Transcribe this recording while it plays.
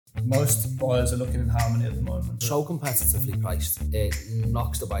Most buyers are looking in Harmony at the moment. So competitively priced, it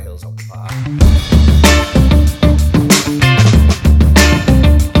knocks the Buy Hills out the park.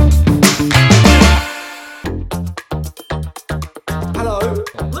 Hello.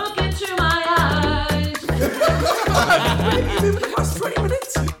 Look into my eyes. In the past 20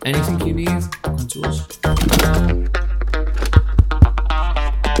 minutes. Anything you need, come to us.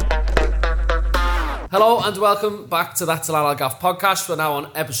 Hello and welcome back to that Tilal Ghaf podcast. We're now on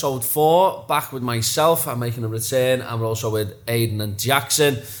episode 4, back with myself. I'm making a return, and we're also with Aidan and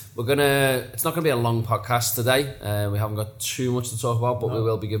Jackson. It's not gonna be a long podcast today. We haven't got too much to talk about, but we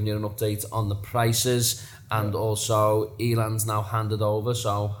will be giving you an update on the prices, and also Elan's now handed over.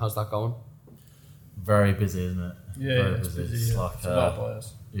 So how's that going? Very busy, isn't it? Yeah, very it's busy. busy. It's Yeah. like It's a lot of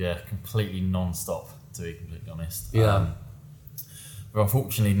buyers. yeah, completely non-stop, to be completely honest. Yeah. We're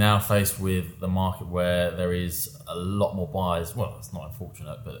unfortunately now faced with the market where there is a lot more buyers. Well, it's not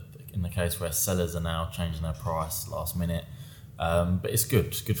unfortunate, but in the case where sellers are now changing their price last minute. But it's good.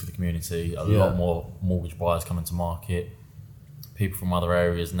 It's good for the community. A lot more mortgage buyers coming to market. People from other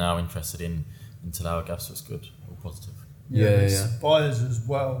areas now interested in Tilal Ghaf, so it's good. All positive. Yeah. Buyers as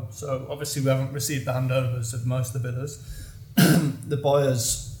well. So obviously we haven't received the handovers of most of the villas. The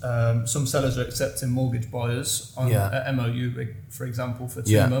buyers, some sellers are accepting mortgage buyers on a MOU, for example, for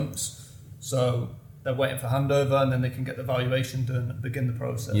 2 months. So they're waiting for handover, and then they can get the valuation done and begin the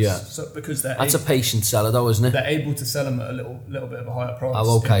process. Yeah. So because That's a patient seller though, isn't it? they're able to sell them at a little bit of a higher price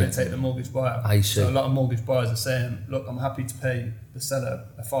Oh, okay. if they take the mortgage buyer. I see. So a lot of mortgage buyers are saying, look, I'm happy to pay the seller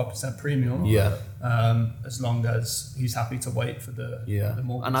a 5% premium as long as he's happy to wait for the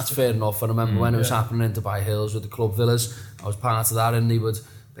mortgage. And that's fair enough. I remember when it was happening in Dubai Hills with the club villas, I was part of that, and they would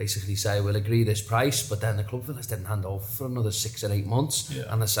basically say, we'll agree this price, but then the club villas didn't hand over for another 6 or 8 months,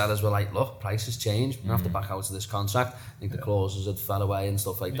 and the sellers were like, look, price has changed, we're going to have to back out of this contract. I think the clauses had fell away and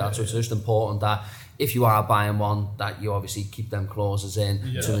stuff like that, so it's just important that if you are buying one, that you obviously keep them clauses in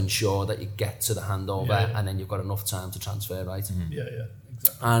to ensure that you get to the handover and then you've got enough time to transfer, right? Exactly.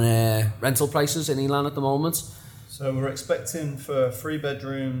 And rental prices in Elan at the moment? So we're expecting for a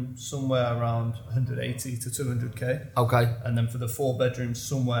 3-bedroom somewhere around 180 to 200k. Okay. And then for the 4 bedrooms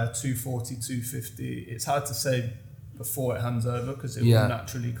somewhere 240, 250. It's hard to say before it hands over because it will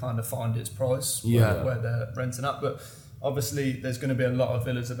naturally kind of find its price where they're renting at. But obviously there's going to be a lot of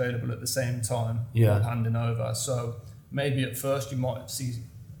villas available at the same time handing over. So maybe at first you might see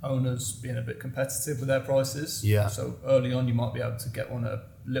owners being a bit competitive with their prices. Yeah. So early on you might be able to get one at a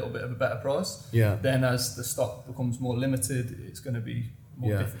little bit of a better price. Yeah. Then as the stock becomes more limited, it's going to be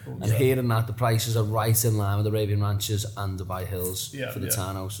more difficult. And hearing that the prices are right in line with the Arabian Ranches and Dubai Hills for the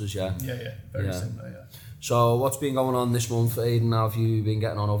townhouses, very similar, So what's been going on this month, Aidan? How have you been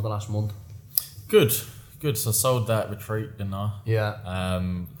getting on over the last month? Good. So I sold that retreat, didn't I? Yeah.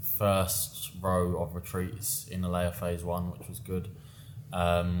 First row of retreats in the layer phase 1, which was good.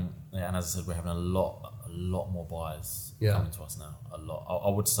 And as I said, we're having a lot more buyers coming to us now. A lot. I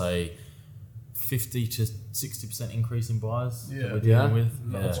would say 50 to 60% increase in buyers that we're dealing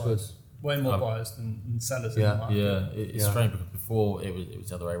with. That's good. Way more buyers than sellers in the market. It's strange because before it was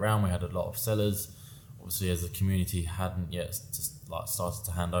the other way around. We had a lot of sellers. Obviously, as the community hadn't yet started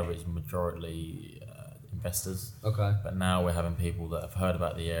to hand over, it's majority investors. Okay. But now we're having people that have heard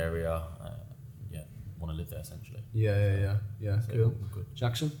about the area, want to live there essentially. Yeah. So Cool. Good.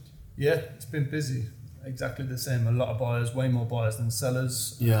 Jackson? Yeah, it's been busy. Exactly the same. A lot of buyers, way more buyers than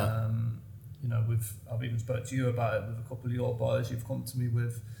sellers. Yeah. I've even spoke to you about it with a couple of your buyers you've come to me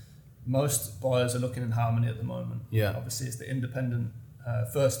with. Most buyers are looking in Harmony at the moment. Yeah. Obviously, it's the independent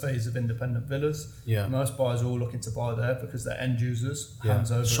first phase of independent villas. Yeah. Most buyers are all looking to buy there because they're end users.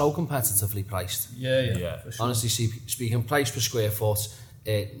 Hands over. So competitively priced. Yeah. For sure. Honestly, speaking price per square foot,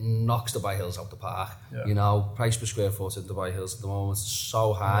 it knocks the Dubai Hills out the park. Yeah. Price per square foot in Dubai Hills at the moment is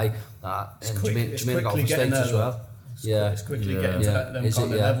so high that Jamaica Golf Estates as well. It's quickly getting to them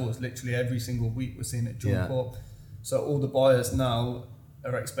kind of levels. Literally every single week we're seeing it jump up. So all the buyers now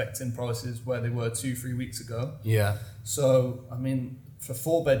are expecting prices where they were 2-3 weeks ago. Yeah. So I mean, for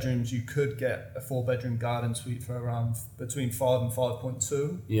 4 bedrooms, you could get a 4-bedroom garden suite for around between 5 and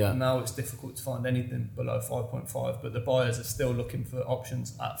 5.2. Yeah. And now it's difficult to find anything below 5.5, but the buyers are still looking for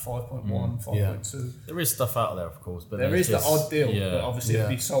options at 5.1, 5.2. There is stuff out there, of course, but there is the odd deal. But obviously it'll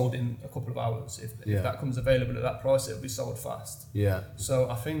be sold in a couple of hours. If that comes available at that price, it'll be sold fast. Yeah.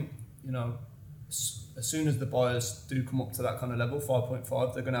 So I think as soon as the buyers do come up to that kind of level,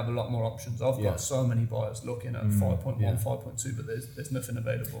 5.5, they're going to have a lot more options. I've got so many buyers looking at 5.1, 5.2, but there's nothing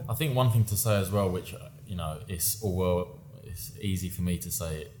available. I think one thing to say as well, which it's easy for me to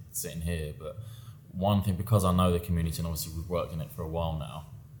say it sitting here, but one thing, because I know the community and obviously we've worked in it for a while now,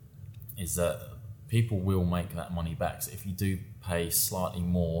 is that people will make that money back. So if you do pay slightly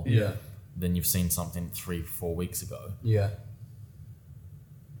more than you've seen something 3-4 weeks ago,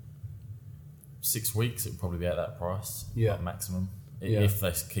 6 weeks it'll probably be at that price, maximum. If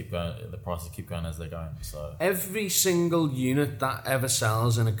they keep going, the prices keep going as they're going. So every single unit that ever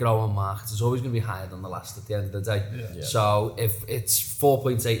sells in a growing market is always going to be higher than the last at the end of the day. So if it's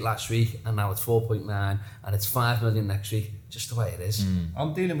 4.8 last week and now it's 4.9 and it's 5 million next week, just the way it is.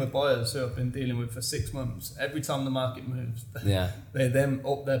 I'm dealing with buyers who I've been dealing with for 6 months. Every time the market moves, they then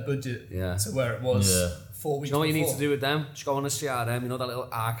up their budget to where it was 4 weeks. Do you know what you need to do with them? Just go on a CRM, you know, that little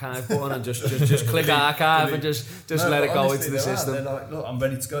archive button, and just click archive and just let it go into the system. They're like, look, I'm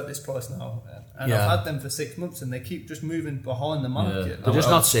ready to go at this price now. And I've had them for 6 months and they keep just moving behind the market. They're just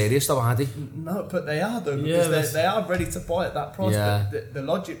not serious though, are they? No, but they are though, because they are ready to buy at that price, but the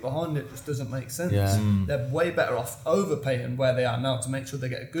logic behind it just doesn't make sense. They're way better off overpaying where they are now to make sure they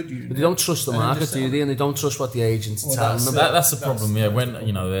get a good unit. But they don't trust the market, do they? And they don't trust what the agents are telling them. That's the problem, when,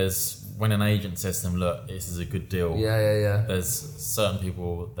 you know, when an agent says to them, look, this is a good deal, there's certain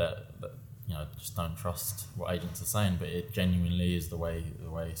people that you know just don't trust what agents are saying, but it genuinely is the way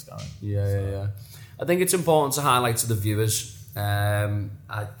it's going. I think it's important to highlight to the viewers,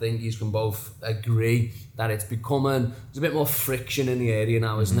 I think you can both agree that it's becoming, there's a bit more friction in the area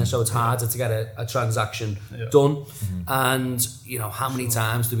now, isn't there? So it's harder to get a transaction done. And, you know, how many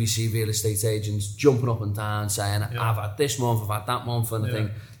times do we see real estate agents jumping up and down saying, I've had this month, I've had that month, and I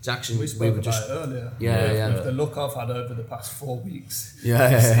think it's actually... We spoke about it earlier. With the look I've had over the past 4 weeks.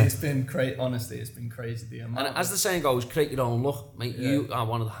 It's been crazy. Honestly, it's been crazy. The amount. And as the saying goes, create your own look. Mate, you are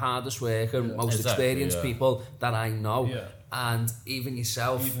one of the hardest working, most experienced people that I know. And even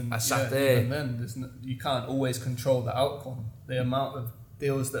yourself, I sat there. Even then, you can't always control the outcome. The amount of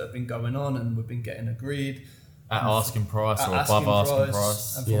deals that have been going on and we've been getting agreed at asking price or above asking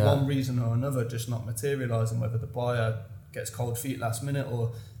price, and for one reason or another, just not materialising. Whether the buyer gets cold feet last minute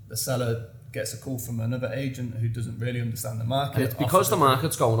or the seller gets a call from another agent who doesn't really understand the market. And it's because the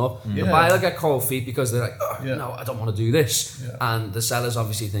market's going up. The buyer will get cold feet because they're like, no, I don't want to do this. And the seller's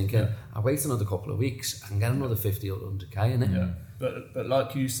obviously thinking, I'll wait another couple of weeks, I can get another 50 or 100k, innit? But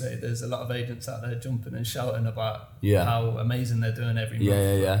like you say, there's a lot of agents out there jumping and shouting about how amazing they're doing every month.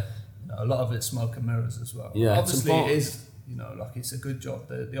 You know, a lot of it's smoke and mirrors as well. Obviously it is, you know, like it's a good job.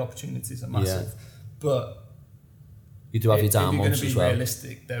 The opportunities are massive. But you do have your down months as well. If you're going to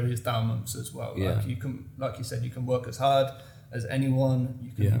be realistic, there is down months as well. Like you can, like you said, you can work as hard as anyone.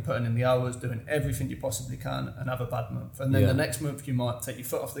 You can be putting in the hours, doing everything you possibly can, and have a bad month. And then the next month you might take your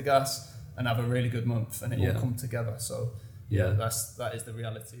foot off the gas and have a really good month, and it all come together. So that is the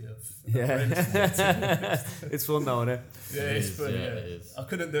reality of it's fun though, isn't it? It's fun. It is. I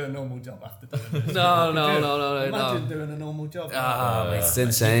couldn't do a normal job after doing this. No. Imagine doing a normal job. It's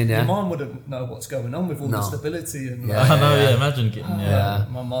insane. Your mind wouldn't know what's going on with all the stability and. Imagine getting.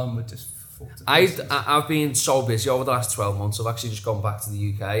 My mind would just. I've been so busy over the last 12 months. I've actually just gone back to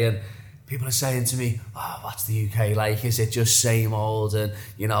the UK, and people are saying to me, what's the UK like? Is it just same old? And,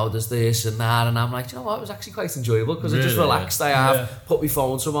 you know, there's this and that. And I'm like, you know what? It was actually quite enjoyable because I just relaxed. I have put my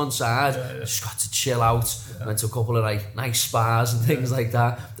phone to one side, just got to chill out. Went to a couple of like nice spas and things like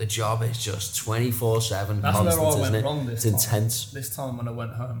that. The job is just 24/7 That's constant, where I isn't went it? wrong this it's time. Intense. This time when I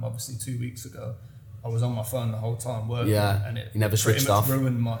went home, obviously 2 weeks ago, I was on my phone the whole time working, and it you never switched off.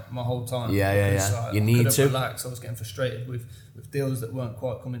 Ruined my whole time. You need to relax. I was getting frustrated with deals that weren't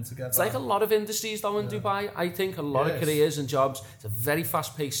quite coming together. It's like a lot of industries though in Dubai. I think a lot of careers and jobs. It's a very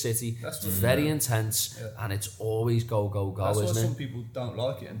fast-paced city. It's very intense, and it's always go, That's isn't why it? some people don't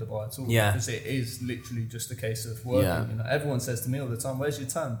like it in Dubai at all. Because it is literally just a case of working. You know, everyone says to me all the time, "Where's your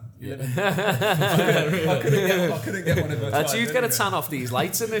tan?" I couldn't get one of those. You'd get a tan off these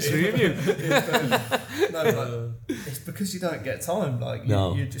lights in this room, you. No, but it's because you don't get time. Like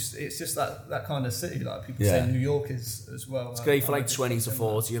you just, it's just that kind of city. Like people say, New York is as well. It's great for like 20 to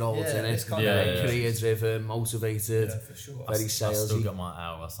 40 year olds, isn't it? It's kind of career driven, motivated, for sure. very salesy. I've still got my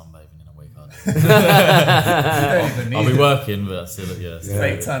hour sunbathing in a week. I'll be working, but that's still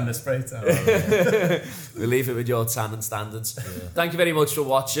spray tan. We'll leave it with your tan and standards. Thank you very much for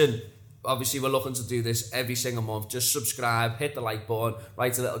watching. Obviously, we're looking to do this every single month. Just subscribe, hit the like button,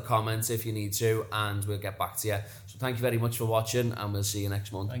 write a little comment if you need to, and we'll get back to you. So thank you very much for watching, and we'll see you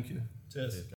next month. Thank you. Cheers.